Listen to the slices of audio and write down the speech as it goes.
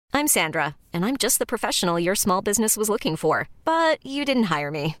I'm Sandra, and I'm just the professional your small business was looking for. But you didn't hire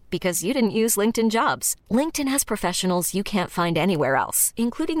me because you didn't use LinkedIn Jobs. LinkedIn has professionals you can't find anywhere else,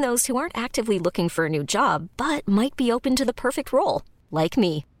 including those who aren't actively looking for a new job, but might be open to the perfect role, like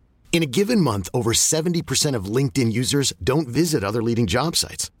me. In a given month, over 70% of LinkedIn users don't visit other leading job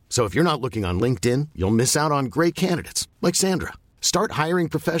sites. So if you're not looking on LinkedIn, you'll miss out on great candidates like Sandra. Start hiring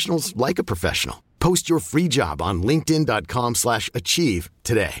professionals like a professional. Post your free job on linkedin.com/achieve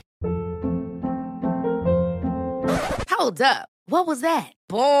today. Hold up. What was that?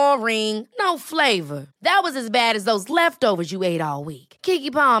 Boring. No flavor. That was as bad as those leftovers you ate all week.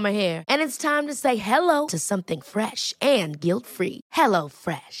 Keke Palmer here, and it's time to say hello to something fresh and guilt-free. Hello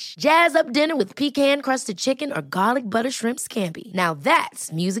Fresh. Jazz up dinner with pecan-crusted chicken or garlic butter shrimp scampi. Now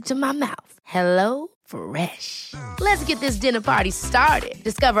that's music to my mouth. Hello Fresh. Let's get this dinner party started.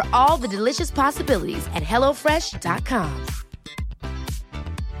 Discover all the delicious possibilities at hellofresh.com.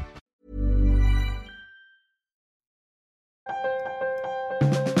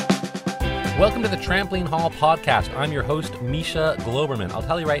 Welcome to the Trampoline Hall podcast. I'm your host, Misha Globerman. I'll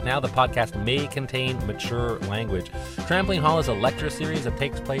tell you right now, the podcast may contain mature language. Trampoline Hall is a lecture series that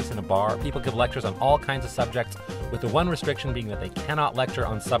takes place in a bar. People give lectures on all kinds of subjects, with the one restriction being that they cannot lecture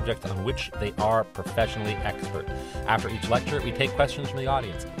on subjects on which they are professionally expert. After each lecture, we take questions from the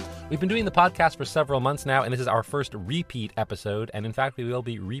audience. We've been doing the podcast for several months now, and this is our first repeat episode. And in fact, we will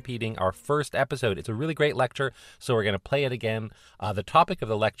be repeating our first episode. It's a really great lecture, so we're going to play it again. The topic of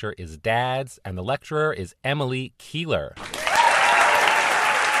the lecture is dads, and the lecturer is Emily Keeler.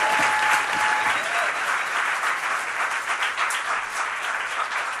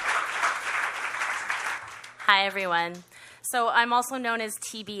 Hi, everyone. So I'm also known as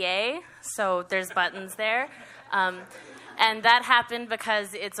TBA, so there's buttons there. And that happened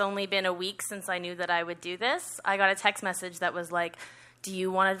because it's only been a week since I knew that I would do this. I got a text message that was like, do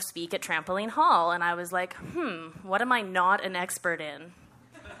you want to speak at Trampoline Hall? And I was like, what am I not an expert in?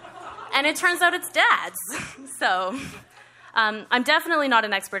 And it turns out it's dads. So I'm definitely not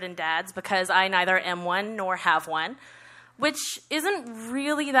an expert in dads because I neither am one nor have one, which isn't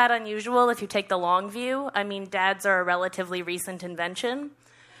really that unusual if you take the long view. I mean, dads are a relatively recent invention.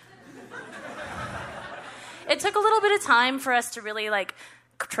 It took a little bit of time for us to really,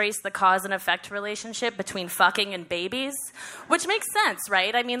 trace the cause and effect relationship between fucking and babies, which makes sense,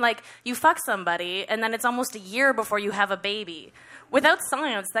 right? I mean, you fuck somebody, and then it's almost a year before you have a baby. Without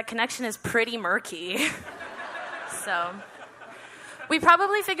science, that connection is pretty murky. So we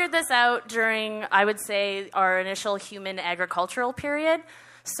probably figured this out during, I would say, our initial human agricultural period.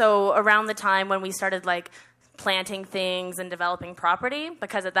 So around the time when we started, planting things and developing property,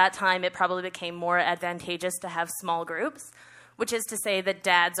 because at that time it probably became more advantageous to have small groups, which is to say that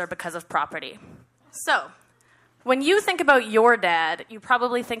dads are because of property. So, when you think about your dad, you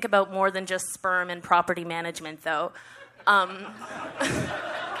probably think about more than just sperm and property management, though.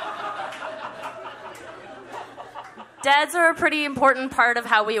 Dads are a pretty important part of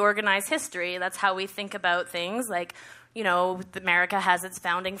how we organize history. That's how we think about things like, America has its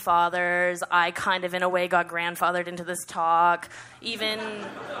founding fathers. I kind of, in a way, got grandfathered into this talk. Even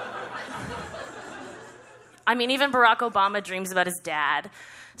Barack Obama dreams about his dad.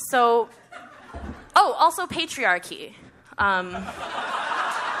 So, also patriarchy. But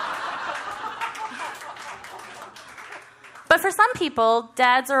for some people,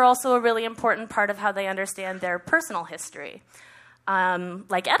 dads are also a really important part of how they understand their personal history.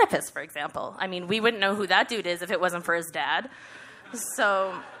 Like Oedipus, for example. I mean, we wouldn't know who that dude is if it wasn't for his dad.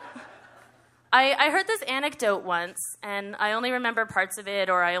 So I heard this anecdote once, and I only remember parts of it,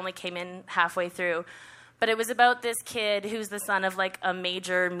 or I only came in halfway through. But it was about this kid who's the son of, a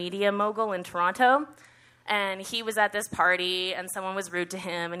major media mogul in Toronto. And he was at this party, and someone was rude to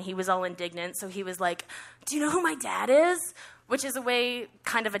him, and he was all indignant. So he was like, do you know who my dad is? Which is a way,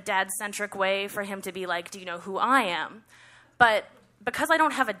 kind of a dad-centric way for him to be like, do you know who I am? But because I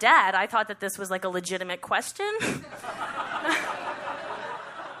don't have a dad, I thought that this was a legitimate question.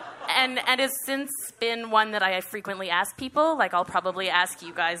 and it's since been one that I frequently ask people. I'll probably ask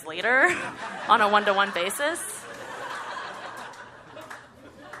you guys later on a one-to-one basis.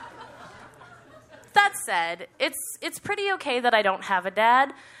 That said, it's pretty okay that I don't have a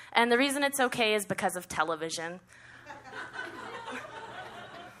dad, and the reason it's okay is because of television.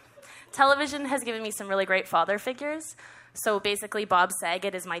 Television has given me some really great father figures. So basically, Bob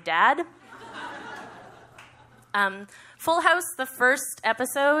Saget is my dad. Full House, the first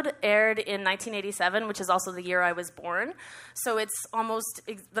episode, aired in 1987, which is also the year I was born. So it's almost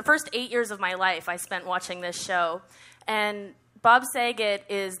the first 8 years of my life I spent watching this show. And Bob Saget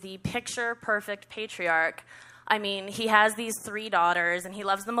is the picture-perfect patriarch. I mean, he has these 3 daughters, and he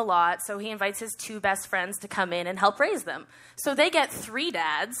loves them a lot, so he invites his 2 best friends to come in and help raise them. So they get 3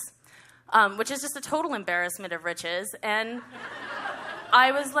 dads, which is just a total embarrassment of riches, and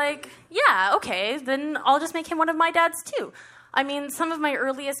I was like, yeah, okay, then I'll just make him one of my dads too. I mean, some of my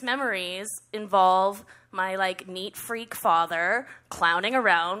earliest memories involve my, like, neat freak father clowning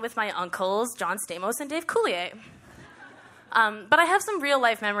around with my uncles, John Stamos and Dave Coulier. But I have some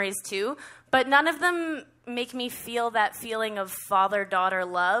real-life memories, too, but none of them make me feel that feeling of father-daughter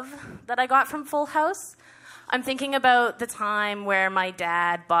love that I got from Full House. I'm thinking about the time where my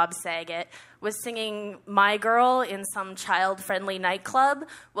dad, Bob Saget, was singing My Girl in some child-friendly nightclub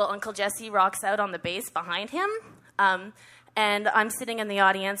while Uncle Jesse rocks out on the bass behind him. And I'm sitting in the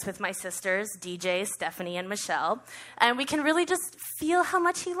audience with my sisters, DJ, Stephanie, and Michelle, and we can really just feel how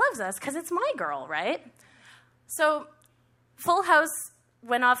much he loves us, because it's My Girl, right? So Full House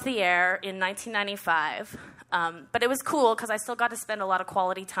went off the air in 1995, but it was cool because I still got to spend a lot of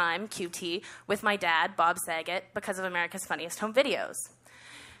quality time, QT, with my dad, Bob Saget, because of America's Funniest Home Videos.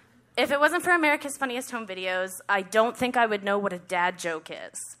 If it wasn't for America's Funniest Home Videos, I don't think I would know what a dad joke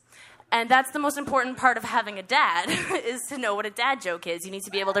is. And that's the most important part of having a dad, is to know what a dad joke is. You need to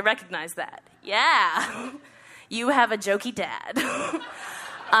be able to recognize that. Yeah, you have a jokey dad.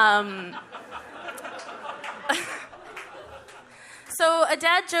 So a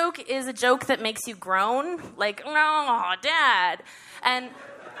dad joke is a joke that makes you groan, like, no, dad. And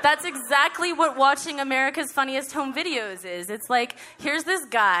that's exactly what watching America's Funniest Home Videos is. It's like, here's this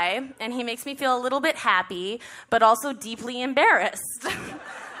guy, and he makes me feel a little bit happy, but also deeply embarrassed.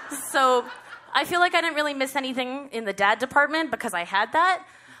 So I feel like I didn't really miss anything in the dad department because I had that.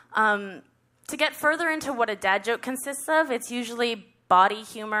 To get further into what a dad joke consists of, it's usually body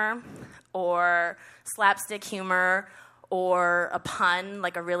humor or slapstick humor or a pun,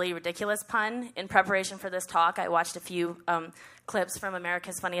 like a really ridiculous pun. In preparation for this talk, I watched a few clips from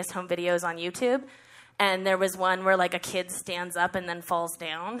America's Funniest Home Videos on YouTube. And there was one where, like, a kid stands up and then falls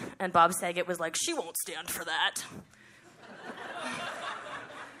down. And Bob Saget was like, she won't stand for that.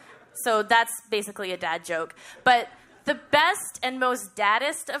 So that's basically a dad joke. But the best and most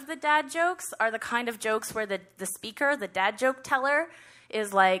daddest of the dad jokes are the kind of jokes where the speaker, the dad joke teller,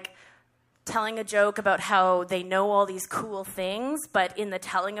 is like telling a joke about how they know all these cool things, but in the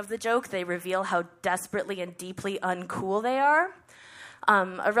telling of the joke, they reveal how desperately and deeply uncool they are.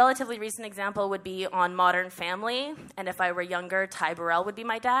 A relatively recent example would be on Modern Family, and if I were younger, Ty Burrell would be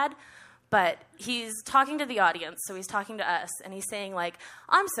my dad. But he's talking to the audience, so he's talking to us, and he's saying, like,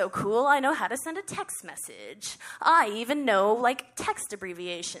 I'm so cool, I know how to send a text message. I even know, like, text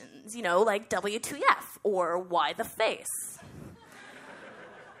abbreviations, you know, like W2F or Y the face.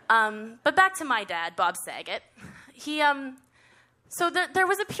 But back to my dad, Bob Saget. So there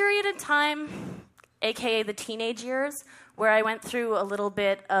was a period in time, aka the teenage years, where I went through a little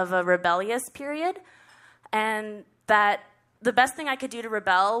bit of a rebellious period, and that the best thing I could do to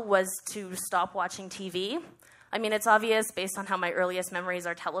rebel was to stop watching TV. I mean, it's obvious based on how my earliest memories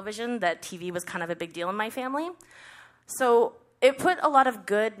are television that TV was kind of a big deal in my family. So it put a lot of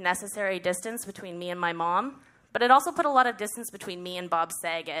good, necessary distance between me and my mom, but it also put a lot of distance between me and Bob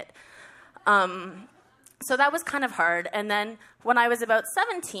Saget. So that was kind of hard. And then when I was about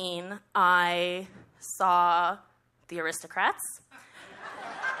 17, I saw The Aristocrats.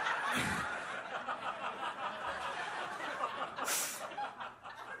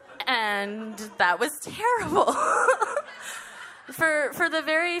 And that was terrible. For the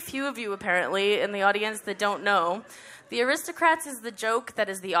very few of you, apparently, in the audience that don't know, The Aristocrats is the joke that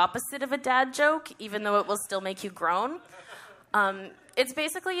is the opposite of a dad joke, even though it will still make you groan. It's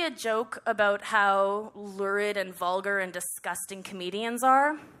basically a joke about how lurid and vulgar and disgusting comedians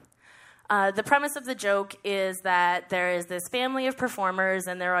are. The premise of the joke is that there is this family of performers,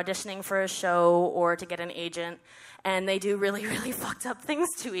 and they're auditioning for a show or to get an agent, and they do really, really fucked up things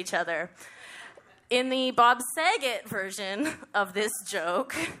to each other. In the Bob Saget version of this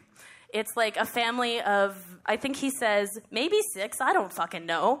joke, it's like a family of, I think he says, maybe 6, I don't fucking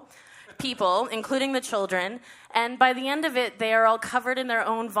know, people, including the children, and by the end of it, they are all covered in their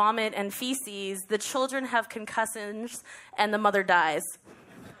own vomit and feces. The children have concussions, and the mother dies.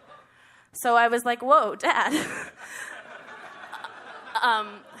 So I was like, whoa, Dad.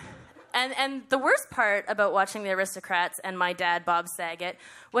 And the worst part about watching The Aristocrats and my dad, Bob Saget,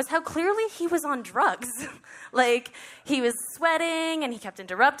 was how clearly he was on drugs. Like, he was sweating, and he kept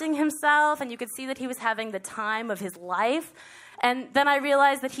interrupting himself, and you could see that he was having the time of his life. And then I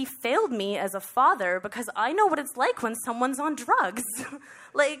realized that he failed me as a father because I know what it's like when someone's on drugs.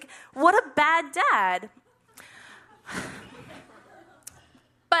 Like, what a bad dad.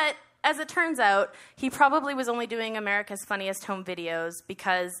 But as it turns out, he probably was only doing America's Funniest Home Videos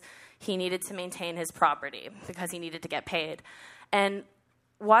because he needed to maintain his property, because he needed to get paid. And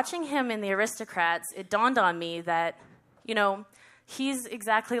watching him in The Aristocrats, it dawned on me that, he's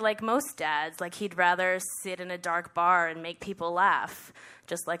exactly like most dads. Like, he'd rather sit in a dark bar and make people laugh,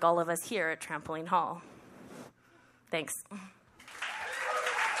 just like all of us here at Trampoline Hall. Thanks.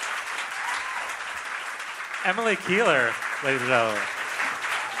 Emily Keeler, ladies and gentlemen.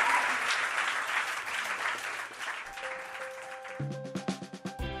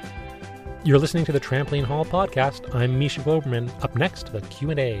 You're listening to the Trampoline Hall podcast. I'm Misha Globerman. Up next, the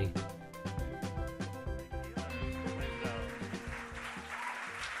Q&A.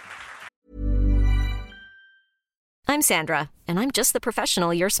 I'm Sandra, and I'm just the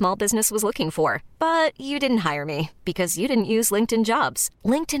professional your small business was looking for. But you didn't hire me because you didn't use LinkedIn Jobs.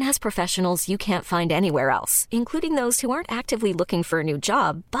 LinkedIn has professionals you can't find anywhere else, including those who aren't actively looking for a new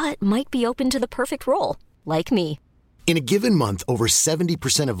job, but might be open to the perfect role, like me. In a given month, over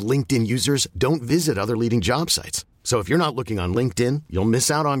 70% of LinkedIn users don't visit other leading job sites. So if you're not looking on LinkedIn, you'll miss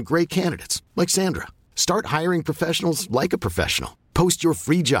out on great candidates like Sandra. Start hiring professionals like a professional. Post your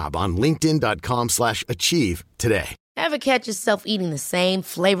free job on linkedin.com/achieve today. Ever catch yourself eating the same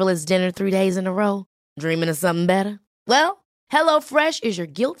flavorless dinner 3 days in a row? Dreaming of something better? Well, HelloFresh is your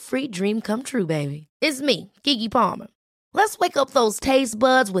guilt-free dream come true, baby. It's me, Keke Palmer. Let's wake up those taste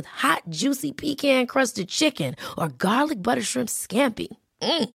buds with hot, juicy pecan-crusted chicken or garlic butter shrimp scampi.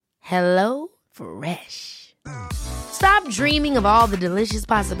 Hello Fresh. Stop dreaming of all the delicious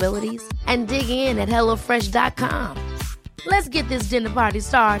possibilities and dig in at HelloFresh.com. Let's get this dinner party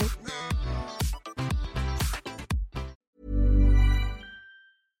started.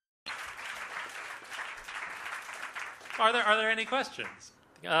 Are there any questions?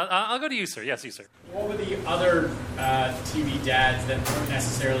 I'll go to you, sir. Yes, you, sir. What were the other TV dads that weren't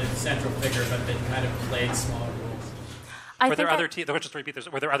necessarily the central figure, but that kind of played smaller roles? Were there other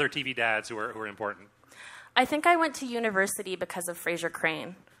TV dads who were important? I think I went to university because of Frasier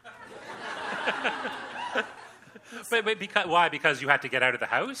Crane. But why? Because you had to get out of the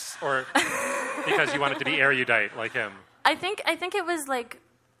house, or because you wanted to be erudite like him? I think it was like,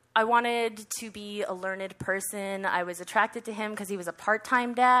 I wanted to be a learned person. I was attracted to him because he was a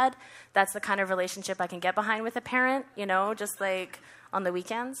part-time dad. That's the kind of relationship I can get behind with a parent, just like on the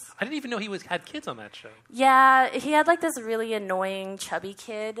weekends. I didn't even know he had kids on that show. Yeah, he had like this really annoying, chubby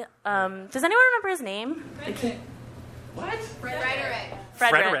kid. Does anyone remember his name? What?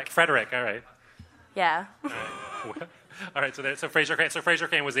 Frederick. All right. Yeah. All right. So Frasier Crane. So Frasier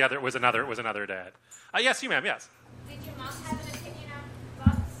Crane was another dad. Yes, you, ma'am. Yes.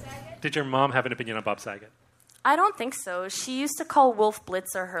 Did your mom have an opinion on Bob Saget? I don't think so. She used to call Wolf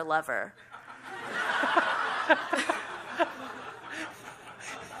Blitzer her lover.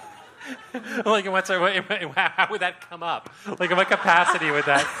 Like, how would that come up? Like, in what capacity would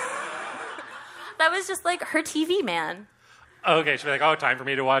that? That was just like her TV man. Okay, she'd be like, time for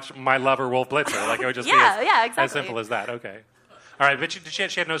me to watch my lover, Wolf Blitzer. Like, it would just be exactly. as simple as that. Okay. All right, but she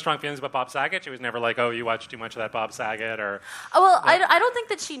had no strong feelings about Bob Saget? She was never like, you watched too much of that Bob Saget, or... I don't think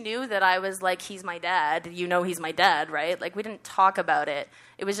that she knew that I was like, he's my dad. He's my dad, right? Like, we didn't talk about it.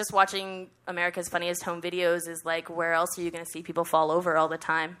 It was just watching America's Funniest Home Videos is like, where else are you going to see people fall over all the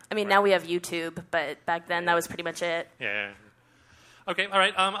time? I mean, Now we have YouTube, but back then that was pretty much it. Yeah. Okay, all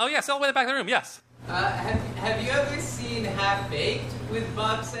right. Yes, all the way to the back of the room, yes. Have you ever seen Half Baked with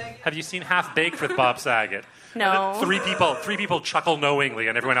Bob Saget? Have you seen Half Baked with Bob Saget? No. Three people chuckle knowingly,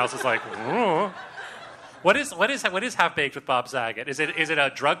 and everyone else is like, "Oh." What is Half Baked with Bob Saget? Is it a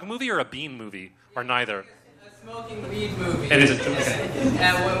drug movie or a bean movie, or neither? A smoking weed movie. It is.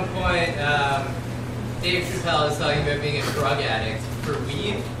 At one point, Dave Chappelle is talking about being a drug addict for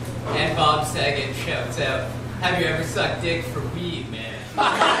weed, and Bob Saget shouts out, "Have you ever sucked dick for weed, man?"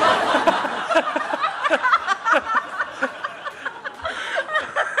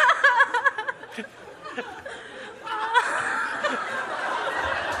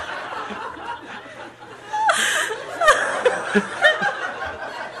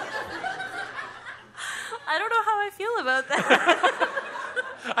 I don't know how I feel about that.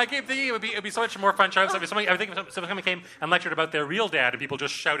 I keep thinking it would be so much more fun. I think if someone came and lectured about their real dad, and people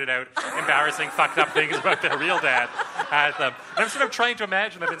just shouted out embarrassing, fucked up things about their real dad at them. And I'm sort of trying to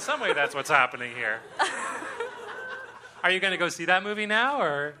imagine that in some way that's what's happening here. Are you going to go see that movie now,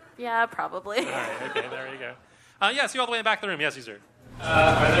 or? Yeah, probably. All right. Okay. There you go. Yes, you all the way in the back of the room. Yes, you sir.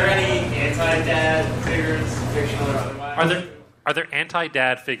 Are there any anti-dad figures, fictional or otherwise? Are there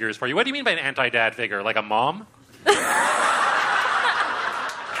anti-dad figures for you? What do you mean by an anti-dad figure? Like a mom?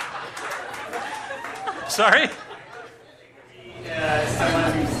 Sorry?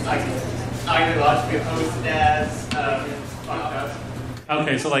 Someone who's ideologically opposed dads, fucked up.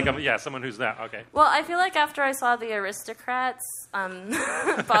 Okay, so like, someone who's that. Okay. Well, I feel like after I saw The Aristocrats,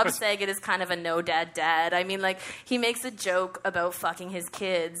 Bob Saget is kind of a no-dad dad. I mean, like, he makes a joke about fucking his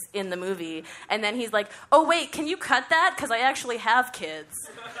kids in the movie, and then he's like, oh, wait, can you cut that? Because I actually have kids.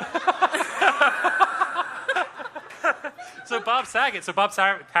 So Bob Saget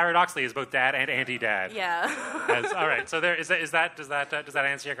paradoxically is both dad and anti-dad. Yeah. All right. So does that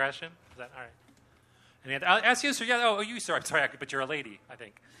answer your question? Is that all right? And I'll ask you, sir. Yeah. Oh, you, sir. I'm sorry, but you're a lady. I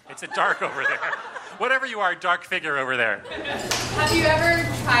think it's a dark over there. Whatever you are, dark figure over there. Have you ever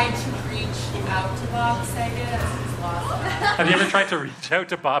tried to reach out to Bob Saget as his lost daughter? Have you ever tried to reach out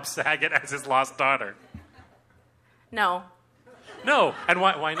to Bob Saget as his lost daughter? No. No. And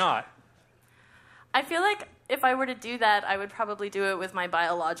why not? I feel like if I were to do that, I would probably do it with my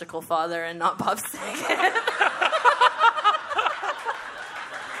biological father and not Bob Saget.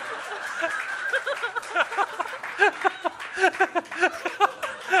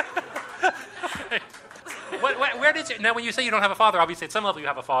 Where did you now? When you say you don't have a father, obviously at some level you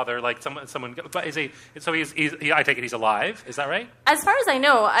have a father, like someone. But is he? So he's I take it he's alive. Is that right? As far as I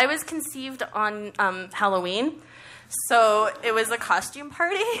know, I was conceived on Halloween, so it was a costume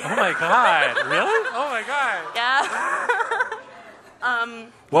party. Oh my god! Really? Oh my god! Yeah.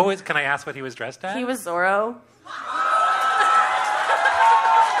 What was? Can I ask what he was dressed as? He was Zorro.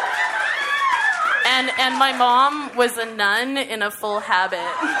 And my mom was a nun in a full habit.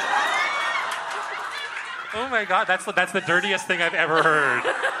 Oh my god, that's the dirtiest thing I've ever heard.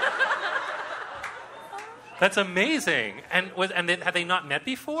 That's amazing. And had they not met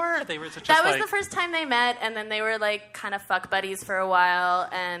before? They were just that was the first time they met, and then they were like kind of fuck buddies for a while.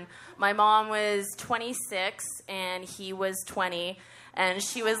 And my mom was 26 and he was 20, and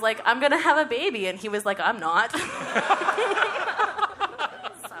she was like, "I'm gonna have a baby," and he was like, "I'm not."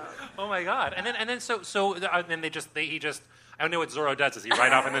 Oh my god! And then he just. I don't know what Zorro does. Does he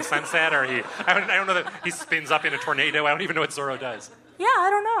ride off in the sunset, or I don't know that he spins up in a tornado. I don't even know what Zorro does. Yeah, I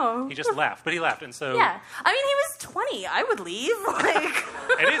don't know. He just left, but he left, and so. Yeah, I mean, he was 20. I would leave. Like.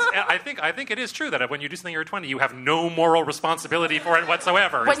 It is. I think it is true that when you do something you're 20, you have no moral responsibility for it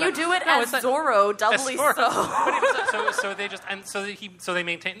whatsoever. When you do it as Zorro, doubly so. But so they just so they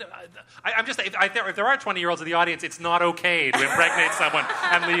maintain. I'm just if there are 20-year-olds in the audience, it's not okay to impregnate someone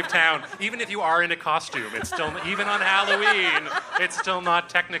and leave town, even if you are in a costume. It's still even on Halloween. It's still not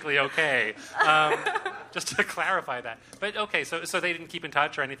technically okay. Just to clarify that. But okay, so they didn't keep in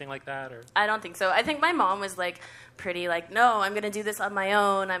touch or anything like that, or I don't think so. I think my mom was like pretty like, no, I'm gonna do this on my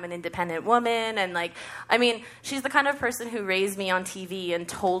own. I'm an independent woman, and like, I mean, she's the kind of person who raised me on TV and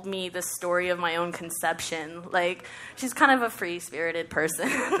told me the story of my own conception. Like, she's kind of a free-spirited person.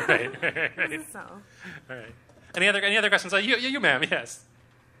 Right. So. All right. Any other questions? You, ma'am. Yes.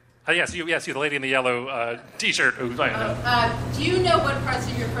 Yes, you, the lady in the yellow T-shirt. Do you know what parts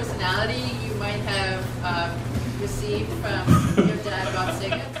of your personality you might have received from your dad, Bob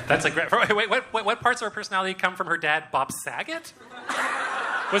Saget? That's a great. Wait, what parts of her personality come from her dad, Bob Saget?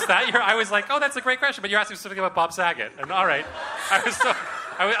 Was that your? I was like, oh, that's a great question, but you're asking specifically about Bob Saget. And all right, I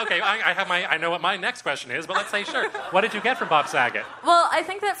know what my next question is, but let's say sure. What did you get from Bob Saget? Well, I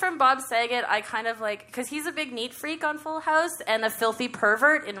think that from Bob Saget, I kind of like, because he's a big neat freak on Full House and a filthy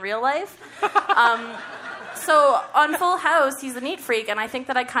pervert in real life. So on Full House, he's a neat freak, and I think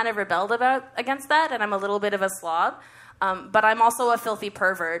that I kind of rebelled against that, and I'm a little bit of a slob. But I'm also a filthy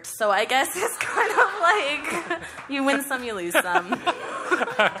pervert, so I guess it's kind of like you win some, you lose some.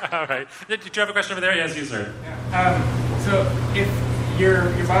 All right. Did you have a question over there? Yes, you, sir. Yeah. So if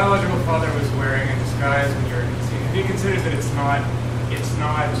your biological father was wearing a disguise when you were conceived, if he considers that it's not, you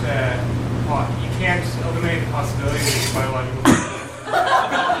can't eliminate the possibility that it's biological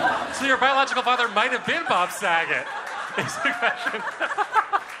father. So your biological father might have been Bob Saget. Is the question.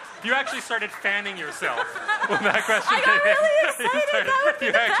 You actually started fanning yourself when that question came in. I got really excited. That would be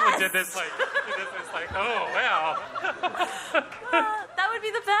you the actually best. did this like, oh, wow. That would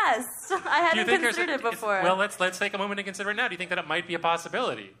be the best. I hadn't considered it before. Well, let's take a moment to consider it now. Do you think that it might be a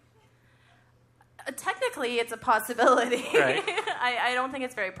possibility? Technically, it's a possibility. Right. I don't think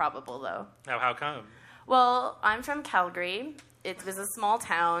it's very probable, though. Now, how come? Well, I'm from Calgary. It was a small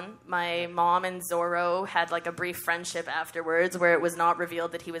town. My mom and Zorro had like a brief friendship afterwards where it was not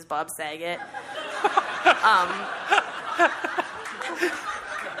revealed that he was Bob Saget.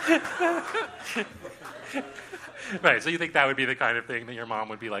 Right, so you think that would be the kind of thing that your mom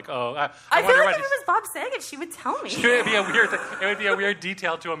would be like, oh, I feel like if it was Bob Saget, she would tell me. It would be a weird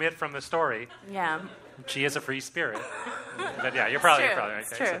detail to omit from the story. Yeah. She is a free spirit. But yeah, you're probably right.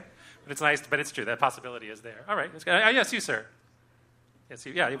 It's true. But it's nice, but it's true. That possibility is there. All right. Yes, you, sir. Yes,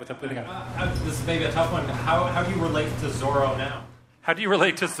 with the this is maybe a tough one. How do you relate to Zorro now? How do you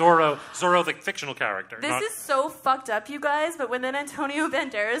relate to Zorro, the fictional character? This is so fucked up, you guys, but when that Antonio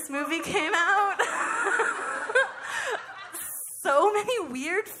Banderas movie came out, so many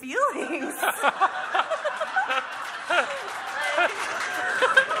weird feelings.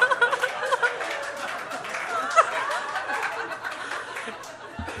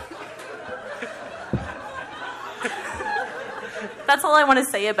 That's all I want to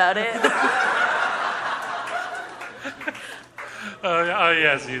say about it.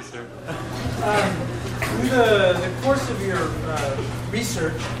 Yes, you, sir. Through the course of your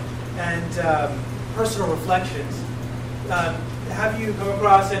research and personal reflections, have you come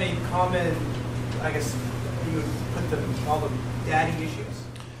across any common, I guess you would put them, call them daddy issues?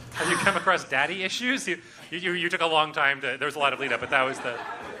 Have you come across daddy issues? You took a long time to, there was a lot of lead up, but that was the...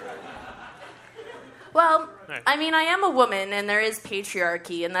 Well, right. I mean, I am a woman, and there is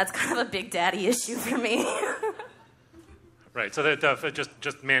patriarchy, and that's kind of a big daddy issue for me. Right, so that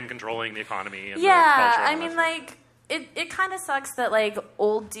just men controlling the economy and yeah, the culture. I mean, like, it kind of sucks that, like,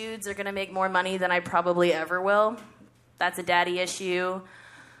 old dudes are going to make more money than I probably ever will. That's a daddy issue.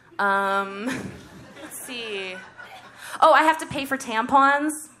 Let's see. Oh, I have to pay for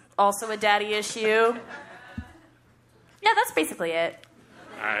tampons. Also a daddy issue. Yeah, that's basically it.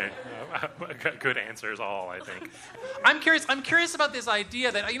 Good answers all, I think. I'm curious about this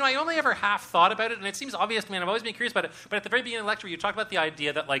idea that, I only ever half thought about it, and it seems obvious to me, and I've always been curious about it, but at the very beginning of the lecture, you talked about the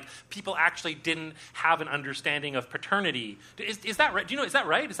idea that, like, people actually didn't have an understanding of paternity. Is that right? Do you know, is that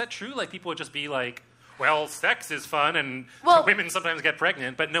right? Is that true? Like, people would just be like, well, sex is fun, and women sometimes get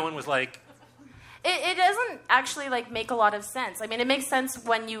pregnant, but no one was like... It doesn't actually, like, make a lot of sense. I mean, it makes sense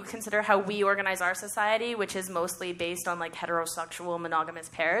when you consider how we organize our society, which is mostly based on, like, heterosexual monogamous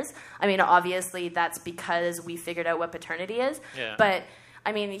pairs. I mean, obviously, that's because we figured out what paternity is. Yeah. But,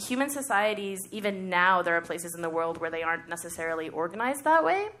 I mean, human societies, even now, there are places in the world where they aren't necessarily organized that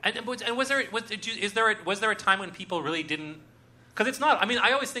way. And was there a time when people really didn't... Because it's not... I mean,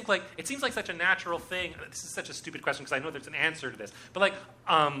 I always think, like, it seems like such a natural thing. This is such a stupid question because I know there's an answer to this. But, like,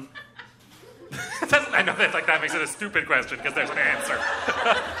 I know that makes it a stupid question because there's an answer.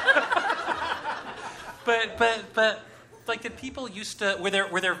 but like, did people used to, were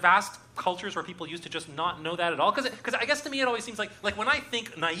there vast cultures where people used to just not know that at all? Because I guess to me it always seems like when I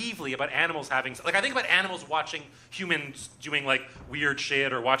think naively about animals having, like, I think about animals watching humans doing, like, weird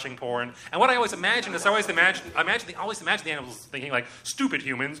shit or watching porn, and what I always imagine is I always imagine the animals thinking, like, stupid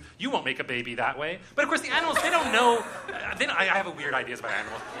humans, you won't make a baby that way. But of course the animals, they don't know. I have weird ideas about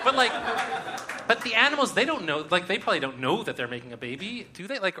animals, but the animals, they don't know. Like, they probably don't know that they're making a baby, do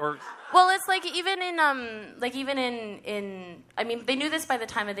they? Like, or well, it's like even in I mean, they knew this by the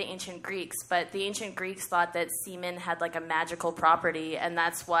time of the ancient Greeks, but the ancient Greeks thought that semen had, like, a magical property, and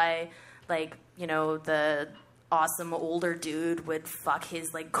that's why, like, the awesome older dude would fuck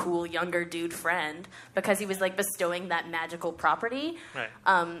his, like, cool younger dude friend because he was, like, bestowing that magical property. Right.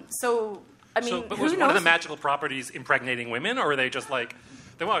 So, I mean, but who was knows? one of the magical properties impregnating women, or are they just like,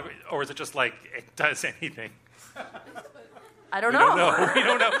 or is it just like it does anything? I don't know. We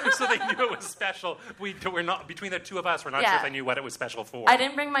don't know. So they knew it was special. We're not, between the two of us, we're not sure if they knew what it was special for. I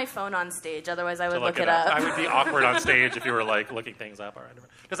didn't bring my phone on stage, otherwise I would look it up. I would be awkward on stage if you were, like, looking things up. Or whatever.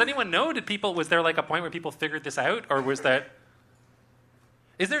 Does anyone know? Was there, like, a point where people figured this out, or was that?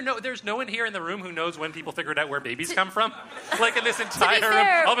 There's no one here in the room who knows when people figured out where babies come from? Like, in this entire room,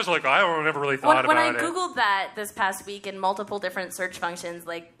 I was like, I never really thought about it. When I Googled that this past week in multiple different search functions,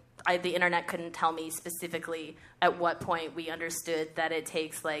 like, the internet couldn't tell me specifically at what point we understood that it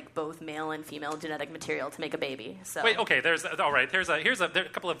takes, like, both male and female genetic material to make a baby. So wait, okay. There's a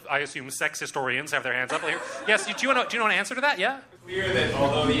couple of, I assume, sex historians have their hands up here. Yes, do you know an answer to that? Yeah. It's clear that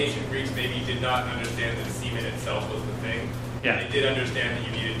although the ancient Greeks maybe did not understand that semen itself was the thing, they did understand that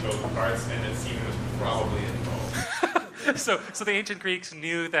you needed both parts and that semen was probably involved. So the ancient Greeks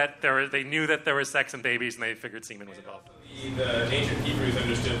knew that there was sex and babies, and they figured semen was involved. The ancient Hebrews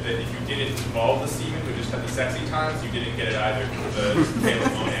understood that if you didn't involve the semen, but just had the sexy times, you didn't get it either for the male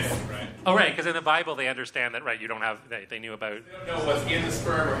monad, right? Oh, right, because in the Bible they understand that, right, you don't have, they knew about... They don't know what's in the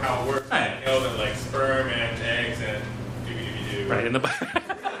sperm or how it works. Right. They know that, like, sperm and eggs and doobie-doobie-doo. Right, in the Bible.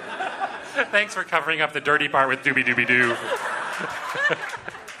 Thanks for covering up the dirty part with doobie-doobie-doo.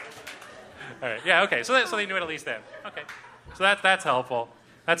 All right, yeah, okay, so they knew it at least then. Okay, so that's helpful.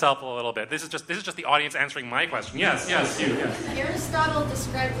 That's helpful a little bit. This is just the audience answering my question. Yes, you. Yes. Aristotle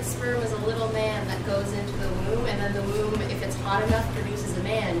described the sperm as a little man that goes into the womb, and then the womb, if it's hot enough, produces a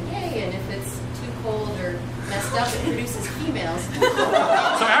man. Yay! And if it's too cold or messed up, it produces females.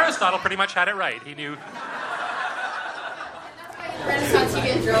 So Aristotle pretty much had it right. He knew.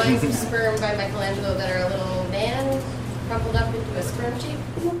 Renaissance drawings of sperm by Michelangelo that are a little man crumpled up into a sperm shape.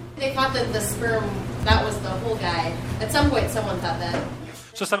 They thought that the sperm, that was the whole guy. At some point, someone thought that.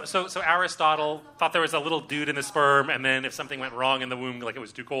 So Aristotle thought there was a little dude in the sperm, and then if something went wrong in the womb, like it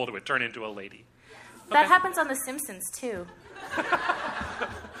was too cold, it would turn into a lady. That happens on The Simpsons, too.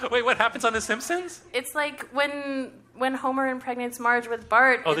 Wait, what happens on The Simpsons? It's like when Homer impregnates Marge with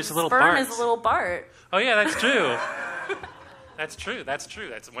Bart, there's a little sperm Bart. is a little Bart. Oh, yeah, that's true. That's true.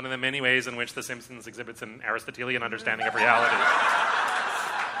 That's one of the many ways in which The Simpsons exhibits an Aristotelian understanding of reality.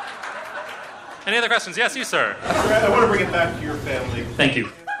 Any other questions? Yes, you, sir. I want to bring it back to your family. Thank you.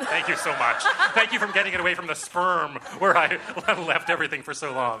 Thank you so much. Thank you for getting it away from the sperm where I left everything for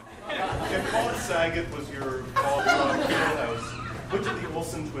so long. If Bob Saget was your father in house, which of the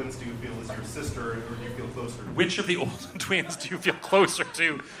Olsen twins do you feel is your sister, or do you feel closer to? Which of the Olsen twins do you feel closer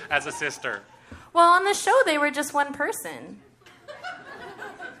to as a sister? Well, on the show, they were just one person.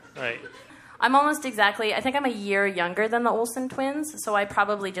 Right. I'm almost exactly, I think I'm a year younger than the Olsen twins, so I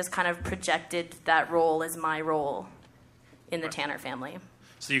probably just kind of projected that role as my role in the Tanner family.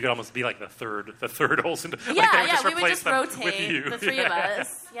 So you could almost be like the third Olsen. Yeah, we would just rotate with you. the three of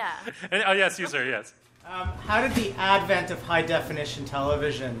us. Yeah. And, yes, you, sir, yes. How did the advent of high-definition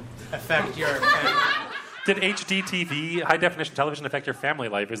television affect your family? Did HDTV, high-definition television, affect your family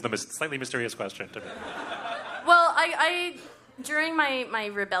life is the slightly mysterious question to me. Well, I during my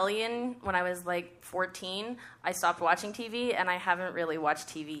rebellion, when I was like 14, I stopped watching TV, and I haven't really watched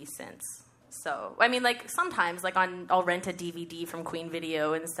TV since. So, I mean, like, sometimes, like, I'll rent a DVD from Queen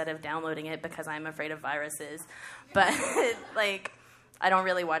Video instead of downloading it because I'm afraid of viruses. But, like, I don't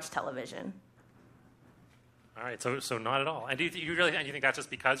really watch television. All right, so not at all. And do you think that's just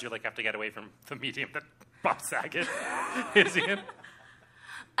because you have to get away from the medium that Bob Saget is in?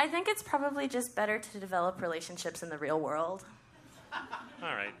 I think it's probably just better to develop relationships in the real world.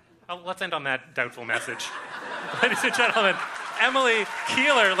 All right. Let's end on that doubtful message. Ladies and gentlemen, Emily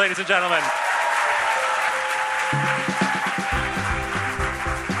Keeler, ladies and gentlemen.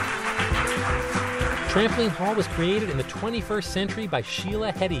 Trampoline Hall was created in the 21st century by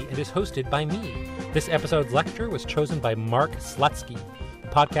Sheila Heti and is hosted by me. This episode's lecturer was chosen by Mark Slutsky. The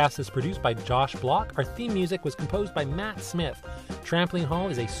podcast is produced by Josh Block. Our theme music was composed by Matt Smith. Trampoline Hall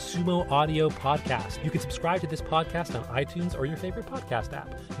is a Sumo audio podcast. You can subscribe to this podcast on iTunes or your favorite podcast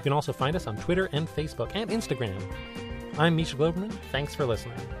app. You can also find us on Twitter and Facebook and Instagram. I'm Misha Globerman. Thanks for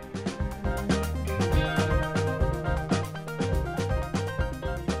listening.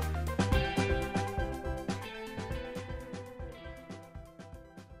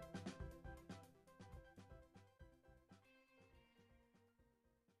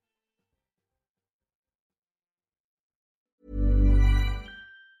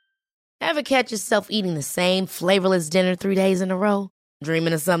 Ever catch yourself eating the same flavorless dinner 3 days in a row?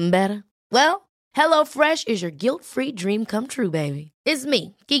 Dreaming of something better? Well, HelloFresh is your guilt-free dream come true, baby. It's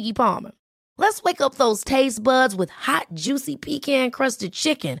me, Keke Palmer. Let's wake up those taste buds with hot, juicy pecan-crusted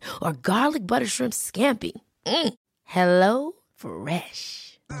chicken or garlic butter shrimp scampi. Hello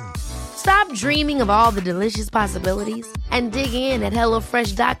Fresh. Stop dreaming of all the delicious possibilities and dig in at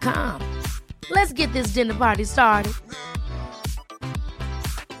HelloFresh.com. Let's get this dinner party started.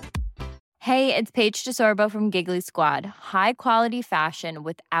 Hey, it's Paige DeSorbo from Giggly Squad. High quality fashion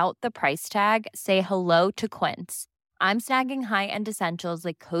without the price tag. Say hello to Quince. I'm snagging high-end essentials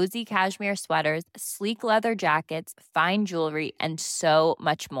like cozy cashmere sweaters, sleek leather jackets, fine jewelry, and so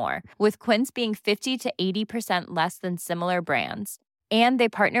much more. With Quince being 50 to 80% less than similar brands. And they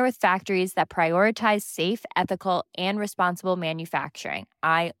partner with factories that prioritize safe, ethical, and responsible manufacturing.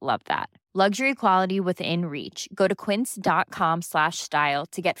 I love that. Luxury quality within reach. Go to quince.com/style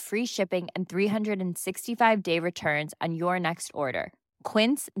to get free shipping and 365-day returns on your next order.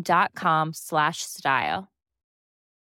 Quince.com/style.